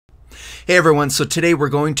Hey everyone, so today we're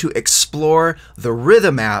going to explore the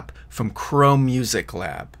Rhythm app from Chrome Music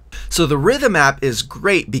Lab. So the Rhythm app is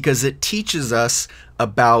great because it teaches us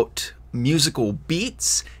about musical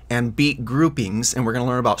beats and beat groupings, and we're going to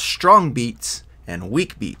learn about strong beats and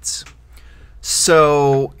weak beats.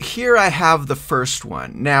 So here I have the first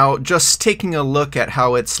one. Now, just taking a look at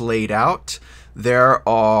how it's laid out, there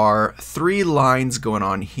are 3 lines going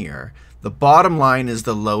on here. The bottom line is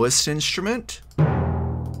the lowest instrument.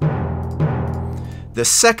 The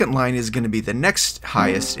second line is going to be the next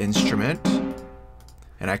highest instrument,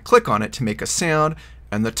 and I click on it to make a sound,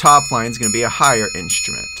 and the top line is going to be a higher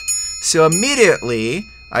instrument. So immediately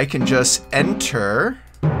I can just enter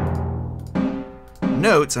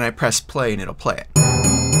notes and I press play and it'll play it.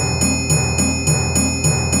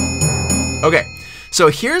 Okay, so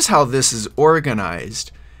here's how this is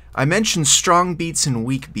organized. I mentioned strong beats and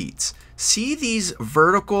weak beats. See these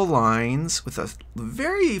vertical lines with a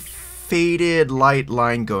very faded light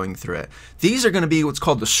line going through it. These are going to be what's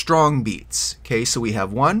called the strong beats. Okay, so we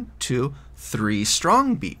have 1, 2, 3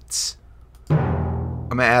 strong beats. I'm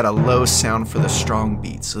going to add a low sound for the strong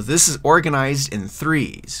beats. So this is organized in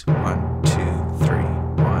threes. 1, 2, 3,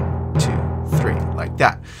 1, 2, 3, like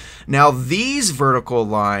that. Now these vertical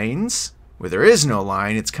lines, where there is no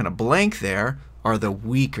line, it's kind of blank there, are the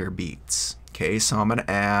weaker beats. Okay, so I'm going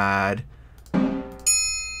to add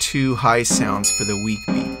 2 high sounds for the weak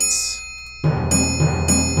beats.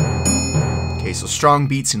 Okay, so strong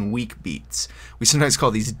beats and weak beats. We sometimes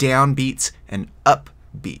call these down beats and up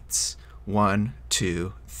beats. 1,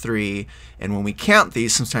 2, 3. And when we count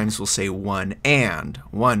these, sometimes we'll say 1 and,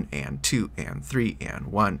 2 and, 3 and,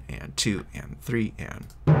 1 and, 2 and, 3 and.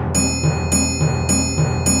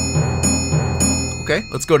 Okay,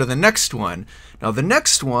 let's go to the next one. Now the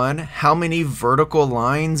next one, how many vertical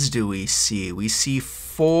lines do we see? We see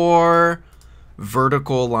 4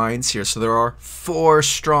 vertical lines here. So there are 4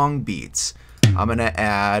 strong beats. I'm going to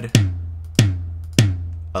add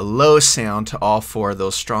a low sound to all 4 of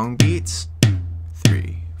those strong beats.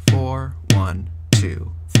 3, 4, 1,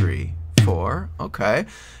 2, 3, 4. Okay.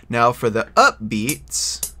 Now for the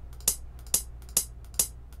upbeats,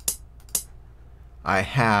 I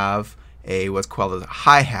have a what's called a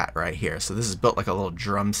hi-hat right here. So this is built like a little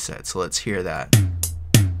drum set. So let's hear that.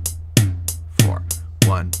 4,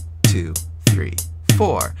 1, 2, 3,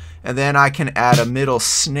 4. And then I can add a middle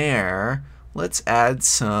snare. Let's add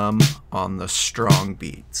some on the strong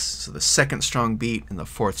beats. So the second strong beat and the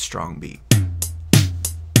 4th strong beat.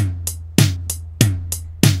 I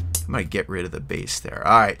might get rid of the bass there.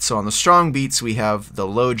 Alright, so on the strong beats we have the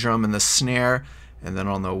low drum and the snare, and then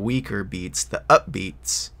on the weaker beats, the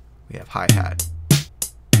upbeats, we have hi-hat.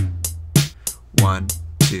 1,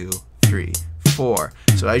 2, 3, 4.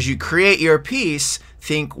 So as you create your piece,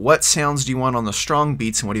 think what sounds do you want on the strong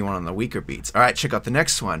beats and what do you want on the weaker beats. Alright, check out the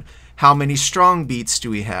next one. How many strong beats do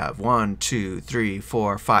we have? 1, 2, 3,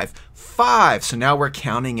 4, 5. 5. So now we're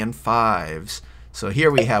counting in 5s. So here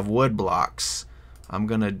we have wood blocks. I'm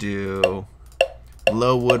going to do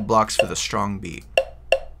low wood blocks for the strong beat.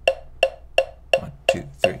 1, 2,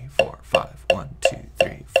 3, 4, 5. 1, 2,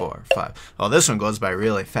 3, 4, 5. Oh, this one goes by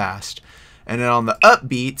really fast. And then on the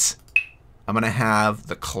upbeats, I'm going to have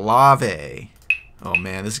the clave. Oh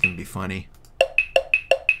man, this is going to be funny.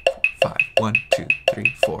 5. 1, 2,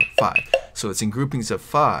 3, 4, 5. So it's in groupings of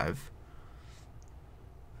 5.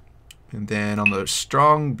 And then on the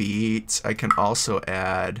strong beats, I can also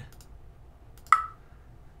add.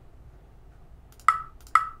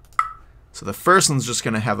 So the first one's just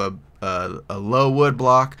going to have a low wood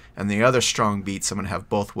block, and the other strong beats, I'm going to have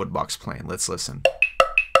both wood blocks playing. Let's listen.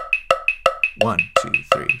 1, 2,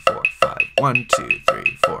 3, 4, 5. 1, 2,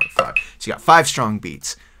 3, 4, 5. So you got 5 strong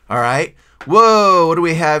beats. All right. Whoa, what do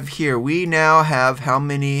we have here? We now have how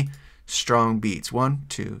many strong beats? 1,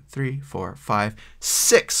 2, 3, 4, 5,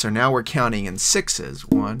 6. So now we're counting in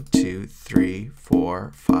 6s. 1, 2, 3,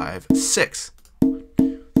 4, 5, 6. 1,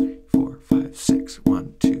 2, 3, 4, 5, 6.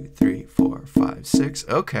 1, 2, 3, 4, 5, 6.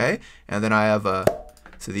 Okay. And then I have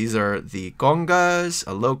so these are the congas,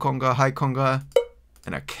 a low conga, high conga,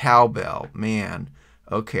 and a cowbell. Man.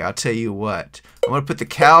 Okay, I'll tell you what. I'm going to put the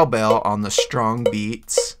cowbell on the strong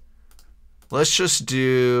beats. Let's just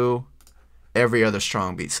do every other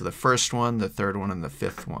strong beat. So the first one, the third one, and the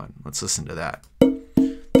 5th one. Let's listen to that.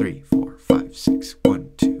 3, 4, 5, 6.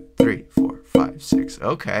 1, 2, 3, 4, 5, 6.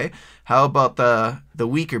 Okay. How about the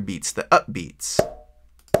weaker beats, the upbeats?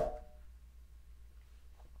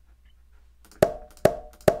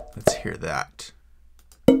 Let's hear that.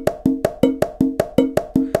 1,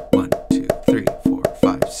 2, 3, 4,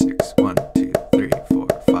 5, 6. 1, 2, 3, 4,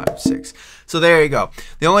 5, 6. So there you go.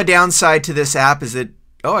 The only downside to this app is that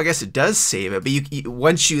Oh, I guess it does save it, but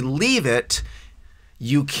once you leave it,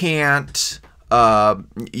 you can't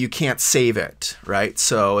save it, right?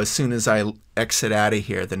 So as soon as I exit out of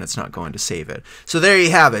here, then it's not going to save it. So there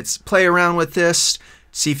you have it. Play around with this.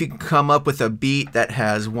 See if you can come up with a beat that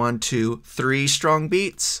has 1, 2, 3 strong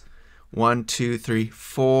beats. 1, 2, 3,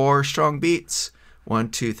 4 strong beats. 1,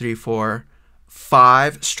 2, 3, 4,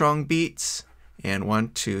 5 strong beats. And 1,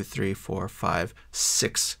 2, 3, 4, 5,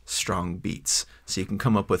 6 strong beats. So you can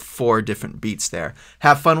come up with 4 different beats there.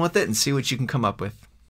 Have fun with it and see what you can come up with.